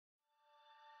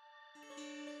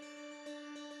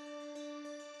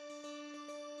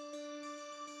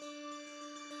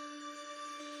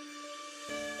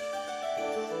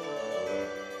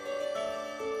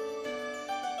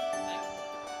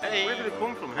actually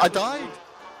come from? I died.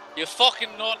 You're fucking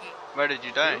nodding. Where did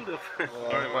you die?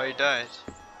 Why you died?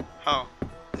 How?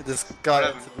 This guy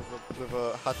entered with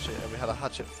a hatchet, and we had a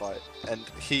hatchet fight, and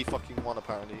he fucking won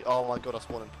apparently. Oh my god, I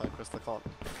spawned in Pinecrest.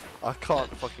 I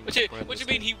can't fucking. What do you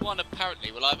mean he won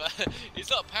apparently? Well,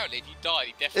 it's not apparently. If you died,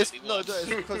 he definitely won. No, it's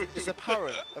because it's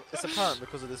apparent. It's apparent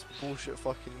because of this bullshit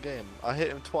fucking game. I hit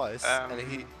him twice, and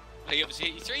he. He obviously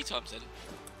hit you 3 times then.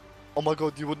 Oh my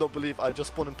god, you would not believe I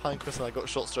just spawned in Pinecrest and I got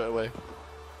shot straight away.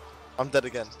 I'm dead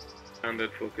again. I'm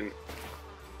dead fucking.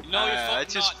 No, you're fucking I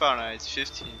just found out it's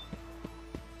 15.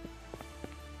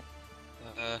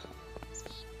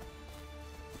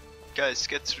 Guys,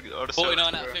 get through the other 49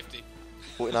 side. out of 50.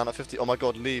 49 out of 50. Oh my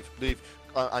god, leave.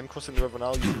 I'm crossing the river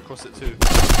now. You can cross it too.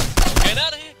 Get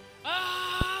out of here!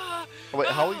 Ah! Oh, wait,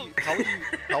 how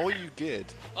are you geared?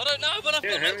 I don't know, but I've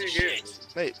got how loads are of you shit.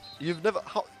 Mate, you've never.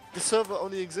 The server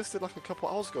only existed like a couple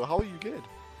hours ago. How are you geared?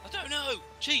 I don't know.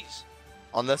 Jeez.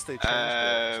 Unless they changed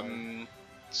it.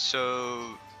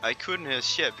 So I couldn't hear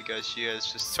shit because you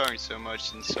guys was talking so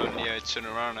much, and suddenly I turned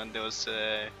around and there was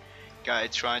a guy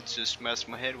trying to smash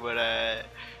my head with a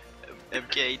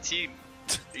MK18.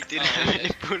 He didn't have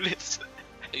any bullets.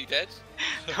 Are you dead?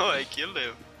 No, I killed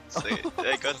him. So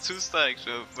I got 2 stacks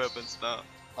of weapons now.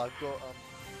 I've got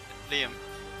Liam.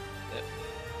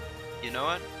 You know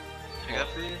what? I got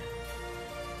for you.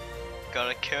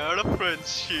 Got a carrot of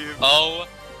friendship. Oh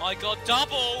my god,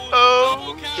 double! Oh,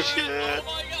 double carrot! shit. Oh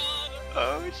my god!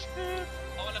 Oh shit.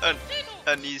 I want a fiddle!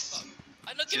 And he's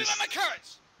I'm not giving back my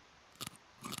carrots!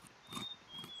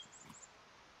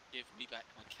 Give me back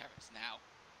my carrots now.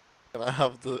 Can I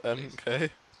have the MK?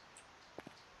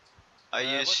 Are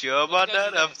you what- sure what about do you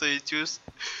that? guys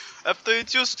After you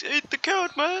just ate the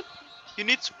carrot, man. You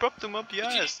need to prop them up your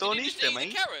Did you- ass. Don't did you eat just them, eat mate.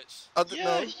 the carrots?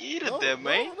 Yeah, he ate them,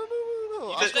 mate.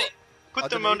 No. Did they- Put I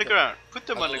them didn't on the eat ground. Put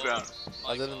them on the Oh, ground. my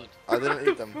I god. didn't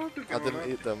eat them. I didn't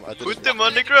eat them. I didn't. Put them What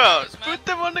on the are the ground. carrots, man? Put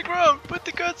them on the ground. Put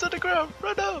the carrots on the ground.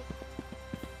 Right now.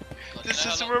 God, This you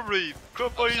know is a how long- robbery.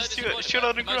 Drop all I'm your so shit disappointed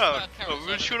on the about most of ground. our carrots Or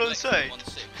we'll I've shoot ever on sight.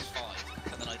 collected in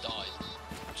 1.6.5, and then I died.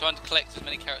 I'm trying to collect as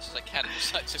many carrots as I can,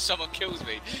 so someone kills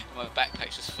me, and my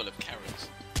backpack's just full of carrots.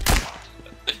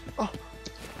 Oh.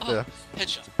 Yeah.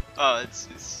 Headshot. Oh,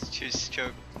 it's just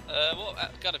joke. What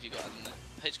gun have you got in there?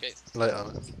 HK. Later.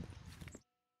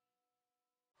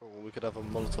 Oh, we could have a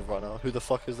Molotov right now. Who the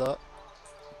fuck is that?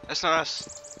 That's not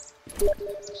us.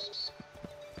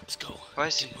 Let's go. Why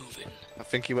is he moving? I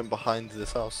think he went behind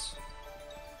this house.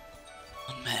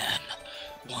 One man,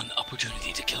 one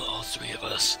opportunity to kill all 3 of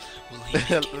us. Will he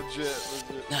Yeah, make it?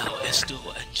 legit. Now, Esto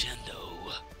and Jendo.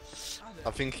 I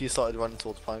think he started running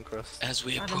towards Pinecrest. As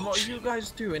we Adam, what approach are you him.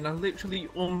 guys doing? I literally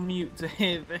unmute to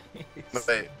hear this.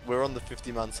 Mate, we're on the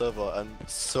 50-man server and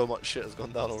so much shit has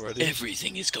gone down already.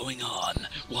 Everything is going on.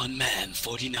 1 man,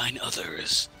 49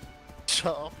 others.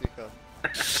 Shut up, you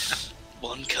cunt.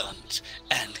 1 cunt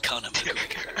and Conor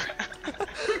McGregor.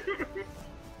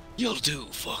 You'll do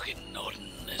fucking nothing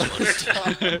is what it's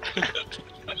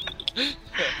doing.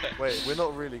 Wait, we're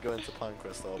not really going to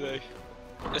Pinecrest, are we?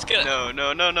 Let's get it. No. We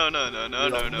are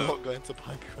not going to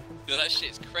Pinecrest. Yo, that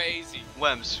shit's crazy.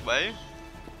 Whams, wait.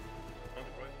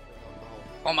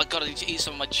 Oh my god, I need to eat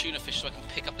some of my tuna fish so I can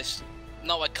pick up this.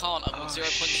 No, I can't. I've got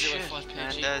 0.05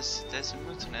 Man, kg. there's a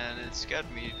mutant and it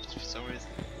scared me for some reason.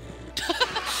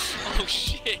 Oh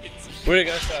shit. Where are you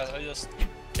guys at? I just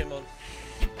came on.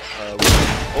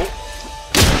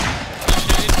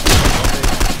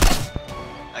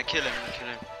 I kill him.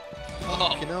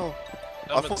 Oh, You know,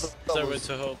 I'm thought at that Stairway was-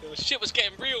 to Hope. shit was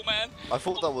getting real, man. I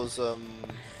thought that was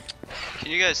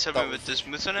Can you guys help That me was- with this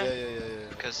mutant? yeah.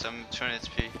 Because I'm 20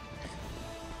 HP.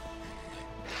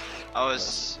 I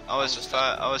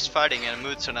was fighting a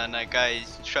mutant and a guy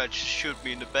tried to shoot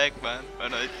me in the back, man.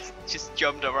 And I just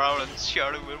jumped around and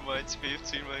shot him with my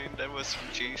 15, man. That was some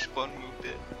James Bond move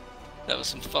there. That was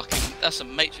some fucking. That's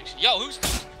some Matrix. Yo, who's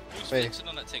Me. fixing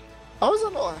on that thing? How is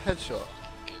that not a headshot?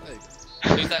 Hey,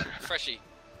 Who's that freshie?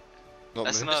 not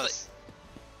That's me. not us.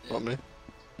 Not me.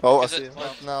 Oh, I Is see it- him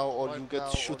right now, or you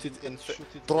get shooted in.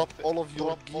 Drop all of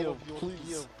your gear,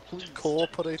 please.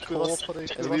 Cooperate with us,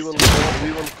 and we will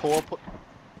cooperate.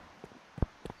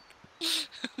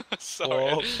 Sorry.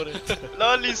 Oh, put it.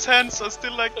 Lolly's hands are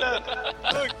still like that.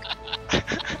 Look.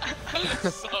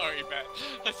 Sorry, man.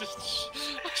 I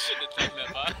shouldn't have done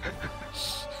that,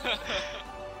 man.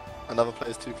 Another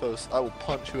player's too close. I will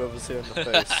punch whoever's here in the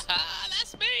face.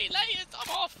 That's me, Layers, I'm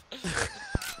off.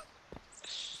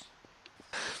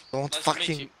 Don't Nice to meet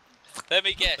fucking. you. Let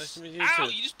me guess. Nice to meet you Ow,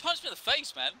 too. you just punched me in the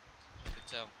face, man. Good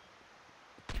tell.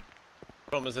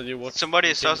 Promise that you watch. Somebody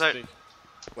is King's outside. Speak.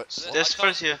 Wait, I There's can't-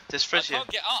 friends here. There's I friends here. can't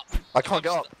get up. I can't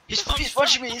get up. He's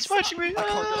watching me. He's watching me. I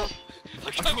can't get up.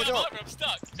 I can't get up. I'm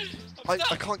stuck.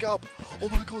 I can't get up. Oh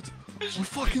my god. We're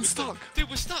fucking stuck. Dude,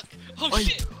 we're stuck. Oh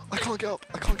shit. I can't get up.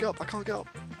 I can't get up. I can't get up.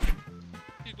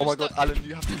 Dude, Oh we're my god, stuck. Alan,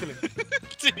 you have to kill him.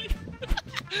 Dude.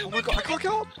 Oh my god, I can't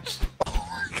get up. Oh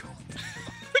my god.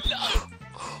 No.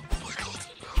 Oh my god.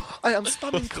 I am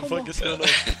spamming, come on.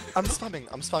 I'm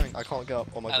spamming, I can't get up.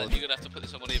 Oh my Alan, god. you're gonna have to put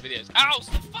this on one of your videos. Ow!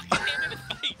 Stop fucking hitting me in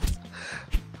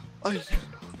the face!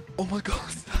 Oh my god.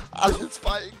 Alan's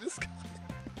fighting this guy.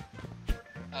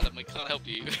 Alan, we can't help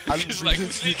you. Alan, It's we like,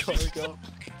 literally can't get up.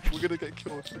 We're gonna get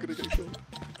killed.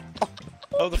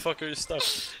 How the fuck are you stuck?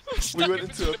 We went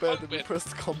into a bed and we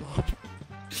pressed combo.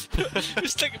 We're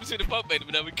stuck in between the bunk bed,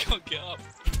 but now we can't get up.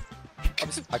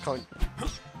 I can't.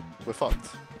 We're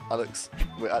fucked. Alex,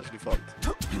 we're actually fucked.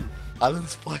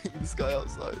 Alan's fighting this guy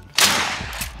outside.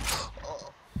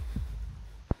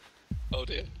 Oh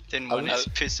dear. Didn't want his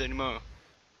piss anymore.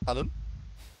 Alan?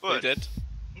 We're What? dead.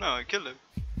 No, I killed him.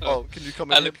 Oh, can you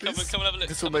come in Alan, here, come please? and have a look.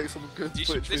 This will make some good footage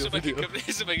for This your will video.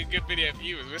 make a good video for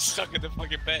you as we're stuck in the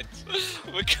fucking bed.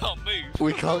 We can't move.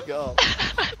 We can't get up.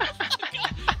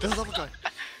 There's another guy.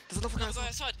 There's another guy outside.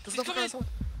 outside. There's He's another guy coming. outside.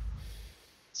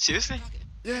 Seriously?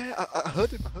 Yeah, I heard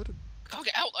him. Can't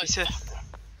get out though. He said.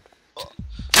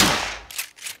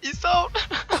 He's out.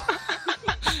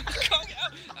 Can't get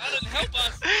out. Alan, help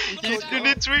us. You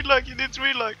need to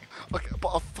relock. Okay, but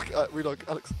I'll fucking relog,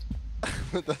 Alex.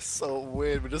 That's so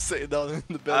weird. We're just sitting down in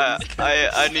the bed.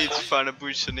 I need to find a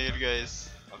bush to nail, guys.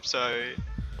 I'm sorry.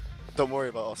 Don't worry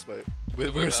about us, mate.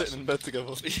 We're sitting in bed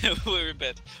together. Yeah, we're in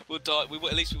bed. We'll die.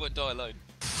 At least we won't die alone.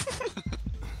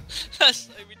 That's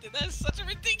such a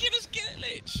ridiculous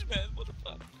glitch, man. What the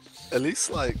fuck? At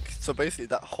least, like, so basically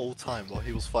that whole time while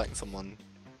he was fighting someone,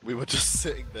 we were just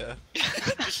sitting there.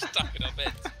 Just stuck in our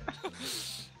beds.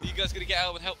 Are you guys gonna get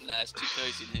out and help? Nah, it's too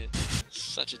cozy in here.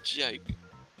 Such a joke.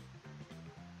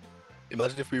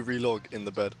 Imagine if we relog in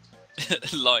the bed.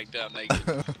 Lying down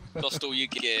naked. Lost all your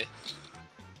gear.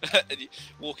 And you,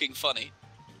 walking funny.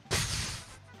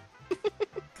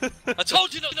 I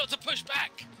told you not to push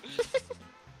back!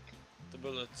 The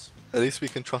bullets. At least we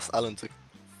can trust Alan to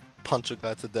punch a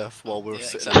guy to death while we're Yeah,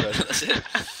 sitting exactly. in bed. That's it.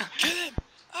 Kill him!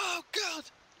 Oh god!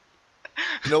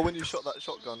 You know when you shot that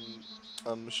shotgun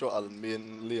shot, Alan, me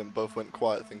and Liam both went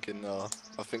quiet thinking, I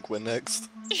think we're next.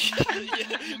 Yeah,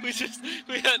 we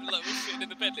heard like we're sitting in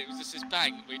the bed, it was just this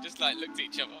bang, and we just like looked at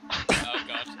each other. Oh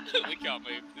god, we can't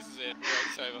move, this is it,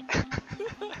 it's over.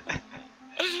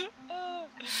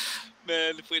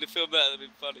 Man, if we'd have filmed that, that'd been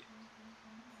funny.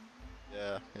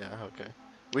 Yeah, okay.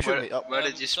 We should meet up. Where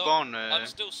did you spawn? I'm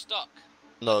still stuck.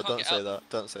 No, can't don't get say out. that.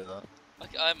 Don't say that.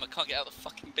 Like, I can't get out of the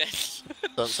fucking bed.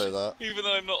 Don't say that. Even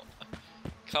though I'm not.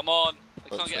 Come on, I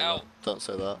Don't can't say get out. that. Don't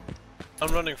say that.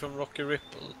 I'm running from Rocky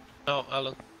Ripple. Oh,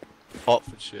 Alan.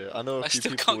 Hertfordshire. I know a I few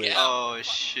still people can't with... get out. Oh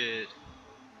shit.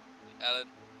 Alan,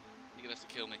 you're gonna have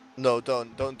to kill me. No,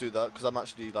 don't do that, because I'm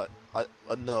actually like,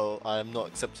 no, I am not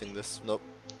accepting this. Nope.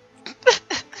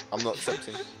 I'm not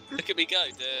accepting. Look at me go.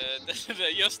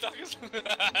 You're stuck.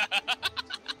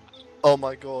 Oh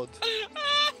my god.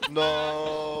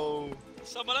 No.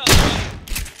 Someone else.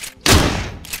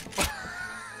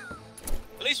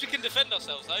 At least we can defend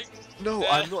ourselves, though. No,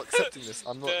 I'm not accepting this.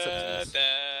 I'm not accepting this.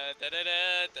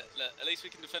 Look, at least we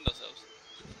can defend ourselves.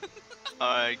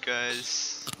 Alright,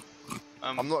 guys.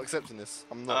 I'm not accepting this.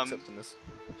 I'm not accepting this.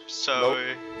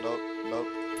 Sorry. Nope.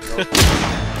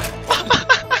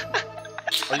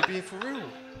 Are you being for real?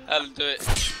 Alan, do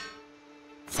it.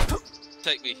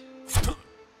 Take me.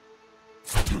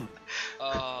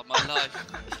 Oh, my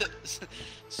life.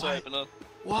 Sorry, Bernard.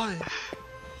 Why?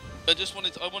 I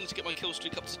wanted to get my kill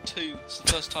streak up to 2. It's the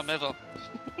first time ever.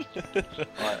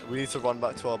 Alright, we need to run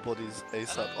back to our bodies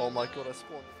ASAP. Oh my god, I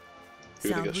spawned.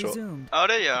 You're gonna Sound get shot. resumed. Oh,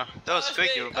 there you are. That was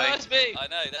fake, you were back. That's me. I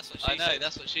know,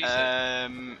 that's what she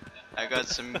said. I got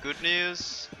some good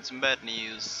news and some bad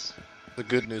news. The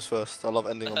good news first. I love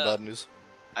ending on bad news.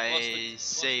 I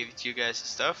saved you guys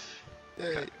stuff.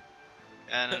 Yay.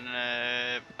 And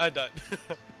I died. The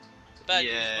bad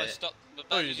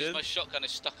news Yeah. is my shotgun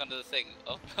is stuck under the thing.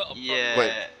 yeah.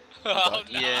 Wait. Oh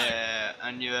no. Yeah,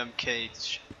 and your MK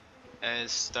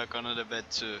is stuck under the bed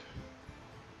too.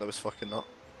 No, it's fucking not.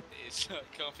 It's, I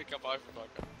can't pick up either of my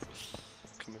guns.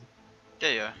 Come in.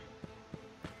 There you are.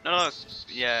 No,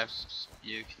 yeah,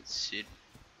 you can see it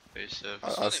for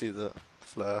yourself. I see the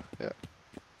flare, yeah.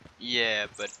 Yeah,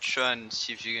 but try and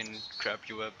see if you can grab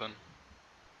your weapon.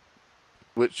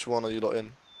 Which one are you lot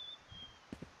in?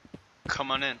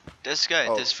 Come on in. This guy,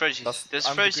 Oh, this Freddy, that's- this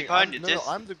I'm the Freddy green- behind you. No, This.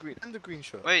 I'm the green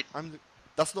shirt. Wait.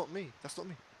 That's not me.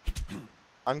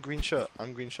 I'm green shirt.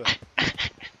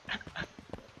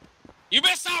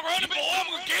 stop running, boy. I'm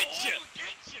gonna get you.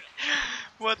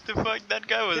 What the fuck? That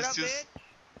guy was Get up, just.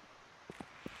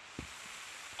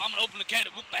 I'm gonna open the can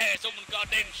and whoop ass, open the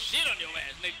goddamn shit on your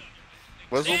ass, nigga.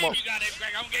 Where's all Damn, my? you goddamn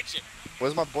crack, I'm gonna get you.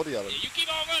 Where's my body, Alan? Yeah, you keep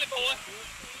on running, boy.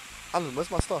 Alan,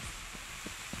 where's my stuff?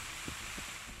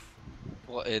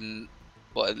 What in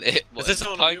Is this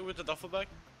someone of you with the duffel bag?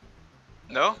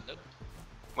 No? Nope.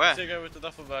 Where? It's a guy with the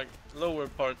duffel bag, lower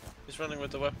part. He's running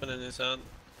with a weapon in his hand.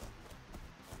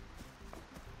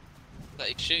 That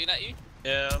he's shooting at you?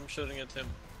 Yeah, I'm shooting at him.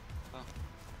 Oh.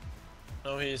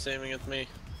 Now he's aiming at me.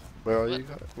 Where are What? you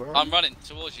guys? Where are I'm you? running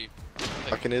towards you.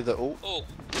 I can hear the oh, Oh,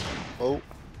 oh,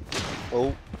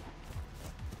 oh.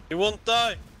 He won't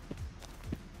die!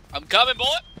 I'm coming, boy.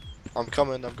 I'm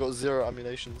coming. I've got 0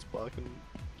 ammunitions, but I can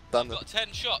I've stand it. got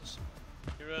 10 shots.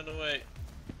 He ran away.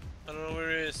 I don't know where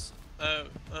he is. I'm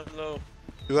low.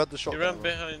 Who had the He shotgun? ran Alan?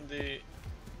 behind the...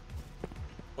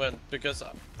 Went, because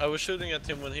I was shooting at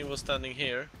him when he was standing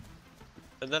here.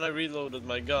 And then I reloaded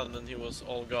my gun and he was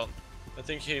all gone. I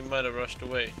think he might have rushed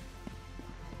away.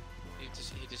 He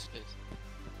disappeared.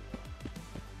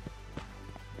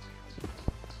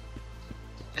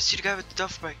 I see the guy with the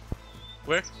duffel bag.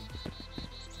 Where?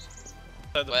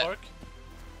 Inside the Where? park?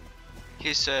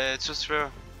 He's just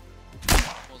through.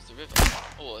 Towards the river.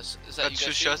 Oh, is that Got you 2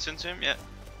 guys shots into him, yeah.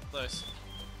 Nice.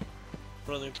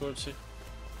 Running towards you.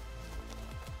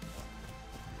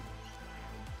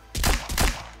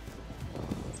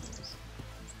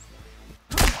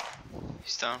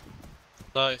 He's down.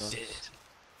 Nice. Did it.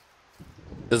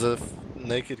 There's a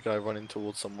naked guy running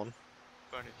towards someone.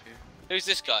 Quite a few. Who's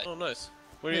this guy? Oh, nice.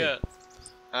 Where Hey. you at?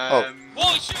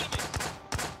 Whoa, he's shooting me!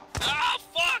 Ah,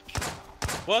 fuck!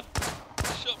 What?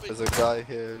 He shot me. There's a guy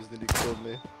here who's nearly killed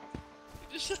me.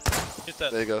 He just... Hit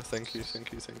that. There you go. Thank you.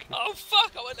 Thank you. Thank you. Oh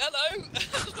fuck! I went hello.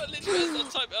 I literally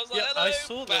was typing. I was like Yeah, hello. I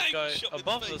saw Bang, that guy shot me in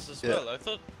the above face. us as Yeah. well. I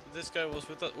thought this guy was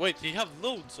with us. Wait, he have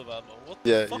loads of ammo. What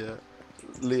Yeah, the fuck? yeah.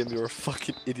 Liam, you're a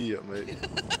fucking idiot, mate.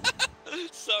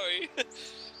 Sorry.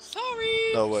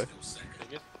 Sorry. No way.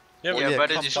 Yeah, Yeah, but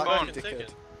come it is back, spawn. Take dickhead.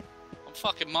 it. I'm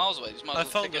fucking miles away. Just might I as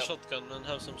well found pick a it up. shotgun and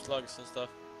have some slugs and stuff.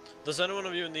 Does any one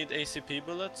of you need ACP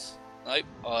bullets? Nope.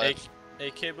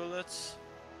 AK bullets?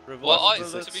 Well, Revolver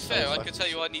to bullets? be fair, I Sounds could like tell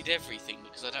it. you I need everything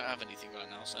because I don't have anything right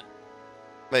now. So.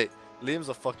 Mate, Liam's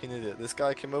a fucking idiot. This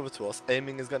guy came over to us,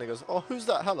 aiming his gun. He goes, "Oh, who's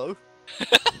that? Hello."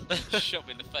 Shot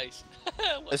me in the face.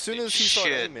 What As soon the- as he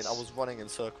started Shit. aiming, I was running in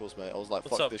circles, mate. I was like,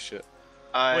 What's "Fuck up? this shit."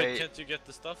 Wait, I can't you get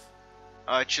the stuff?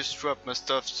 just dropped my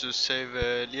stuff to save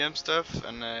Liam's stuff,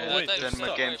 and Oh, wait, then there's my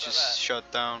stuff. game Worry about just that.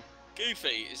 shut down. Goofy,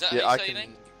 is that Yeah, how I you say your can,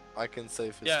 name? I can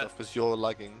save his Yeah. stuff because you're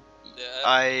lagging.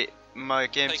 My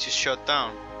game Thank just you. shut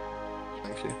down.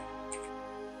 Thank you.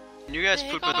 Can you guys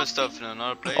put my stuff in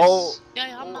another place? Oh,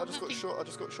 Yeah, I'm oh, I not just got nothing. shot. I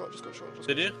just got shot. I just got shot. I just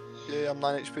Did got you? shot. Yeah, I'm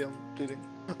 9 HP. I'm bleeding.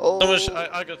 Oh. So much,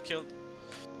 I got killed.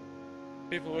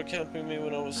 People were camping me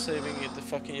when I was saving the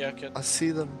fucking jacket. I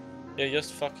see them. Yeah,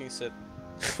 just fucking sit.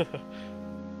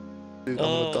 Dude,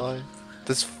 Oh. I'm gonna die.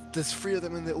 There's 3 of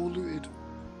them and they're all looted.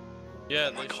 Yeah,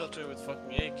 Oh my they shot me with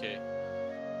fucking AK.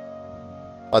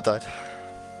 I died.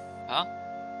 Huh?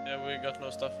 Yeah, we got no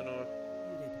stuff anymore.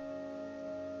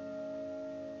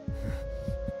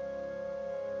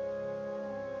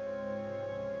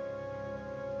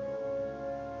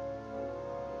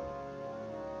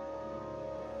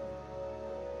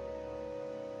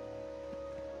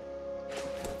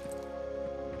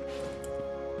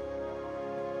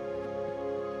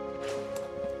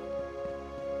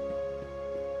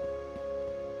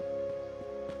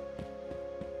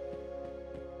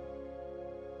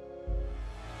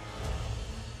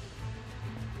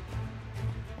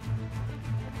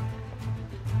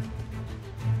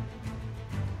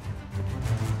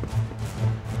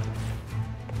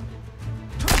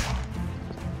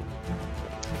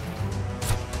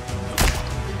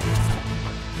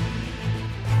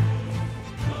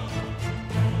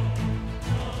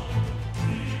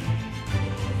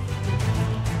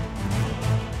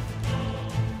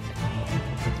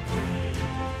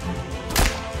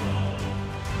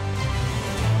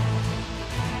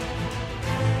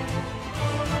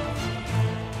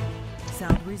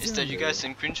 Is that you guys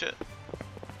in green chat?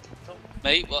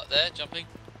 Mate, what there? Jumping?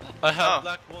 I have Oh,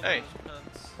 black Wonder hey.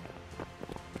 pants.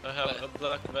 I have Where? a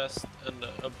black vest and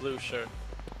a blue shirt.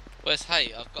 Where's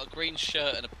Hay? I've got a green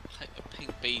shirt and a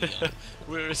pink beanie on.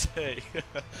 Where is Hay?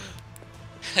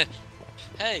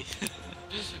 Hey!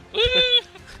 Woo!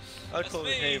 I'll That's call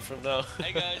me. it Hay from now.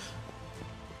 Hey guys.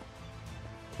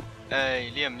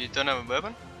 Hey, Liam, you don't have a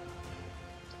weapon?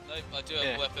 Nope, I do have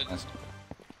Yeah. weapons.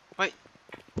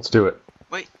 Let's do it.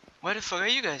 Where the fuck are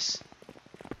you guys?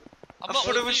 I'm I not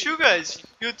thought it with was you. you guys.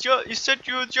 You said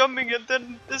you were jumping and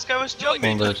then this guy was No, I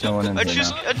jumping. didn't. There's no one in I there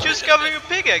just now. got a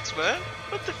pickaxe, man.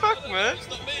 What the fuck, man? It's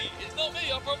not me. It's not me.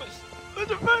 I promise. What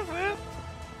the fuck, man?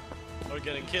 Are we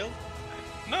getting killed?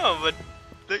 No, but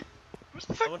what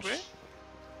the How fuck, much? man?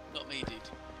 Not me, dude.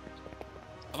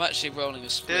 I'm actually rolling a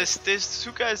split. There's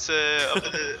two guys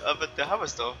up at the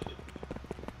harvest store.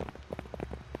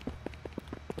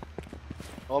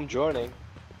 Oh, I'm joining.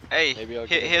 Hey, Maybe I'll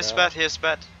get it here's now. Bat, here's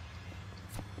Bat.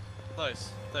 Nice,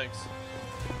 thanks.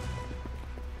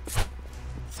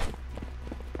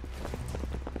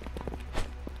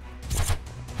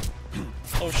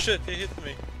 Oh shit, he hit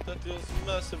me. That deals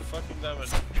massive fucking damage.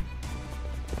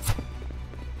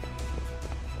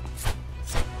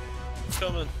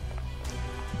 Coming.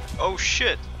 Oh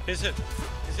shit! He's hit.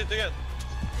 He's hit again.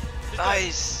 He's dead.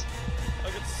 Nice! I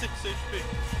got 6 HP.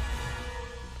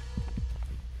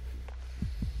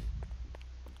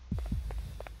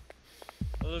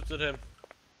 I looked at him.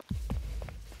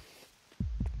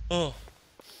 Oh.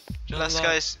 The last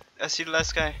guy is, I see the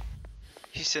last guy.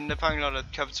 He's in the parking lot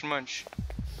at Capital Munch.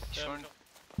 He's running.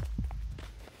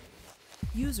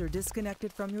 User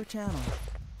disconnected from your channel.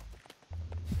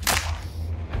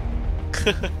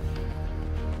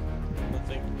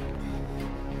 Nothing.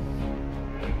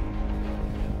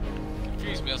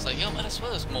 Confused me. I was like, yo, man, I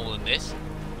swear there's more than this.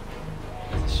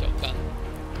 It's a shotgun.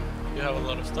 You have a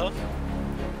lot of stuff?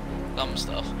 Dumb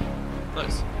stuff.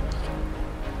 Nice.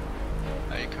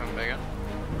 Are you coming back up?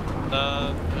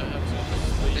 I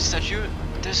have to leave. Is that you?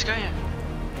 This guy?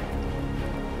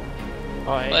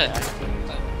 Oh, hey. Where?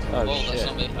 Oh, Whoa, shit. that's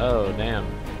not me. Oh, damn.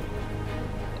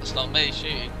 That's not me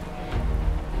shooting.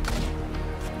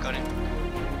 Got him.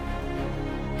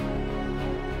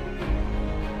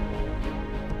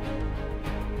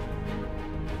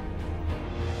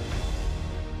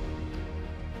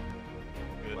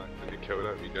 I could kill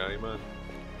that wee guy, man.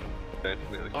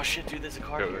 Definitely. Oh shit, dude, there's a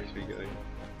car Kill here. that wee guy.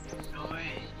 No way.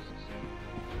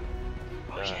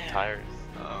 Oh Uh, yeah. tires.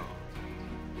 Oh.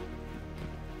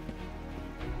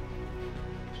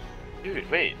 Dude,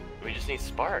 wait. We just need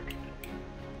spark.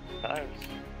 Tires.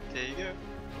 There you go.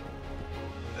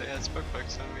 They had spark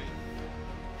bucks on me.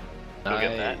 Go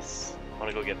get that.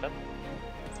 Wanna go get them?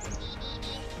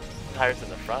 Tires in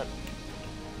the front.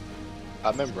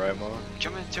 I'm in Brimo.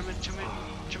 Jump in, jump in, jump in,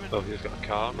 jump in. Oh, he's got a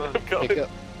car, man.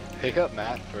 Pick up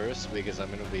Matt first because I'm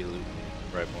gonna be looting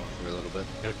Brimo for a little bit.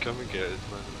 Yeah, come and get us,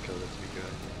 man, and kill this wee guy.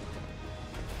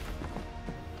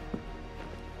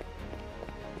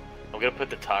 I'm gonna put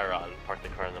the tire on, park the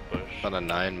car in the bush. On a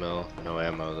 9mm, no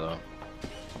ammo though.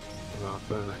 Well, I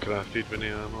found the crafted with the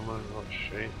ammo, man. Oh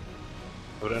shit.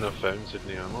 I don't know found with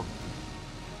the ammo.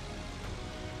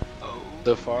 Oh.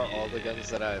 So far, all the guns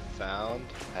that I've found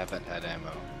haven't had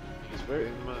ammo. It's very.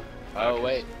 Man. Oh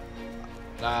wait.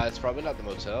 Nah, it's probably not the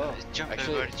motel. Jump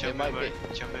Actually, everybody, jump it might everybody,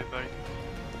 be. jump everybody.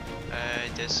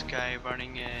 There's a guy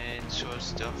running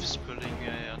towards the office building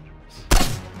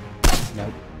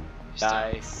Nope. He's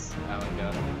down. Nice. Alan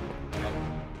got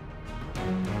him.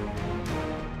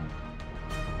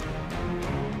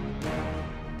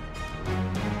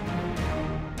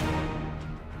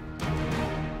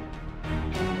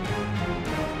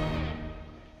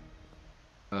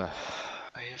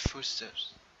 I hear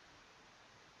footsteps.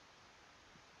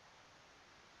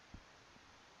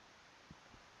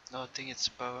 No, I think it's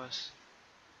above us.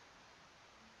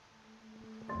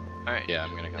 Alright. Yeah,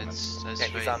 I'm gonna come in. Let's Yeah,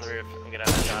 he's wait. on the roof. I'm gonna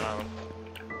have a shot on him.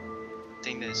 I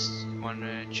think there's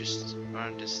one just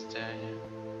around this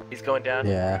He's going down.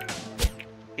 Yeah.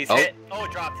 He's Oh. hit. Oh,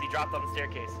 it dropped. He dropped on the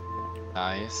staircase.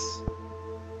 Nice.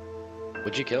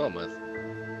 What'd you kill him with?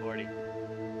 40.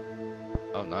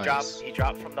 Oh, nice. He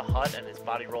dropped from the hut and his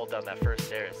body rolled down that first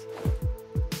stairs.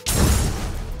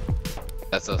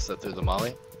 That's us that threw the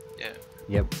molly? Yeah.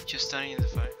 Yep. Just standing in the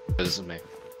fire. This is me.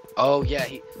 Oh, yeah,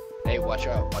 Hey, watch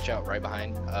out, right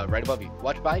behind, right above you.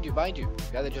 Watch behind you.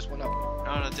 Guy that just went up.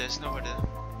 No, there's nobody there.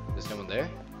 There's no one there?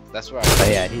 That's where Oh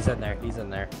yeah, he's in there. He's in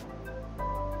there.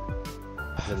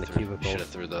 He's in the cubicle. Should've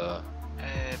threw the...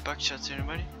 Buckshots,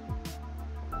 anybody?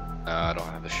 No, I don't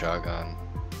have a shotgun.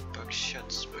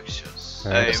 Buckshots.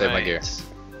 Alright, Hey, save my mate. gear.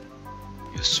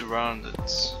 You're surrounded.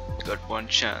 You got one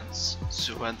chance.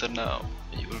 Surrender now.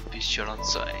 You will be shot on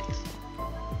sight.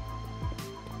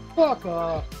 Fuck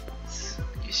off.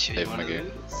 You sure Save you my wanna gear.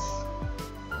 lose?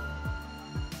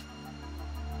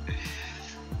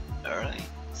 Alright.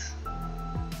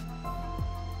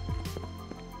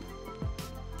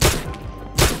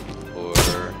 Or...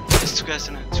 There's two guys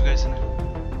in it.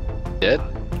 Dead?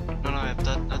 No, I'm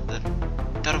not dead.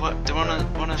 They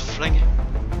wanna flank it.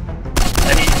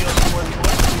 I need you on the 4v1.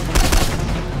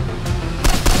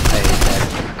 Hey,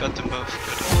 dead. got them both.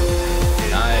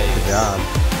 Good. Nice. Good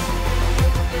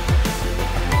job.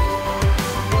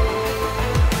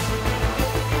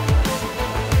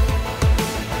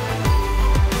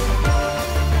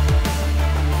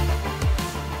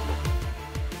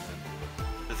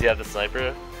 Does he have the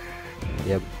sniper?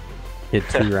 Yep. Hit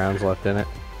 2 rounds left in it.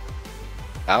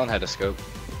 Alan had a scope.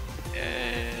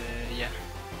 Yeah.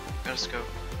 Got a scope.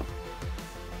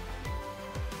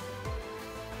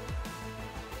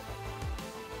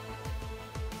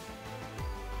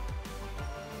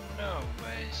 No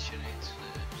way, should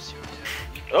it serious.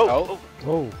 Oh!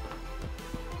 Oh.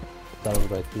 That was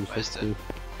by Why is 360.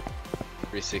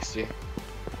 360.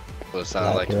 Well, it sounded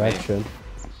That like to me. direction.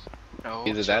 No,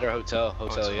 Either that or hotel.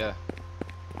 Hotel, yeah.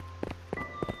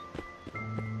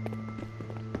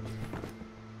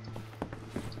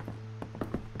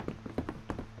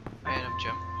 Random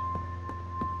jump.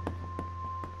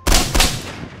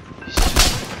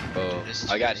 Oh, This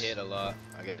I got is- hit a lot.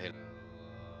 I got hit.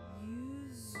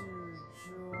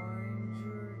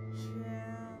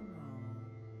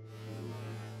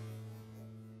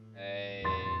 Hey.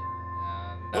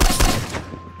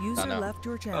 User no. left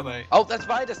your channel. Bye-bye. Oh, that's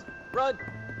behind us. Run.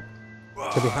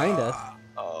 To behind us.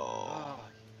 Oh.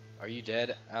 Are you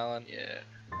dead, Alan? Yeah.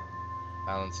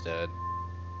 Alan's dead.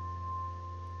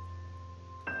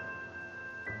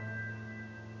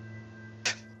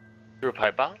 Threw a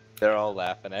pipe bomb? They're all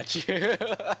laughing at you.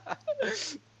 I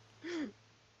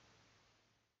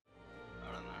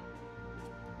don't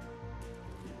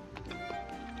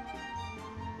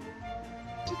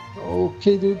know.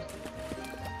 Okay, dude.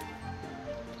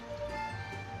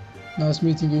 Nice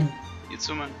meeting you. You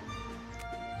too, man.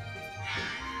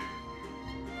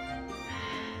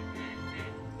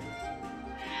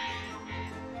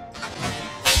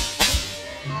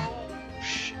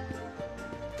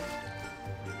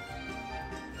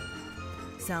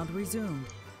 Sound resumed.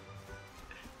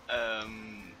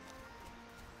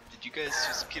 Did you guys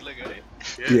just kill a guy?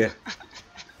 Yeah.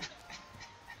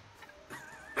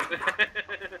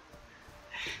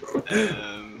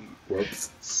 Whoops.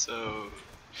 So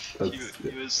he was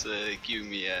giving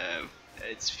me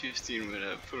it's 15 with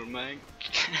a full mic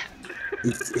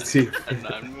and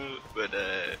normal with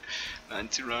a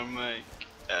 90 round mic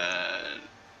and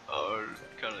all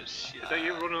kind of shit. So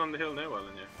you're running on the hill now,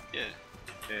 Alan, yeah?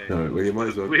 Yeah. No, well, you might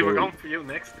as well We go. were going for you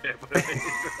next day, but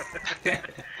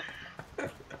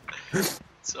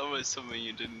It's always something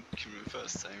you didn't kill me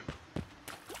first time.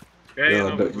 yeah, Yeah,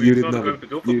 no, but we you didn't thought have about a-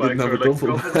 the duffel you bag, didn't have so a duffel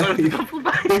we're like, bag. duffel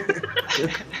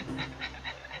bag.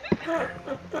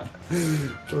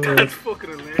 That's fucking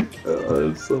hilarious.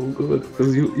 It's so good.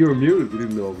 Because you were muted, we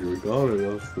didn't know if you were gone or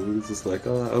not. So it was just like,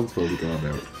 oh, I was probably gone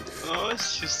now. Oh,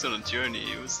 it's just on a journey.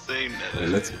 He was saying that. Right,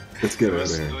 let's get out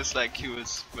of It here. was like he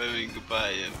was waving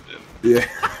goodbye and Yeah.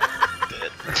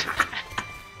 dead.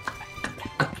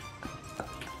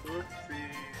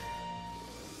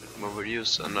 My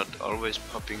videos are not always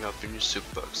popping up in your soup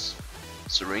box,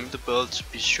 so ring the bell to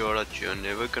be sure that you are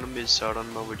never gonna miss out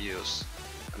on my videos.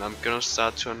 And I'm gonna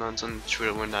start to announce on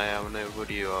Twitter when I have a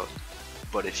video out.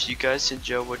 But if you guys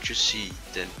enjoy what you see,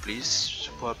 then please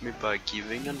support me by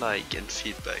giving a like and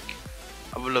feedback.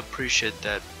 I will appreciate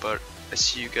that, but I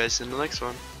see you guys in the next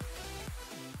one.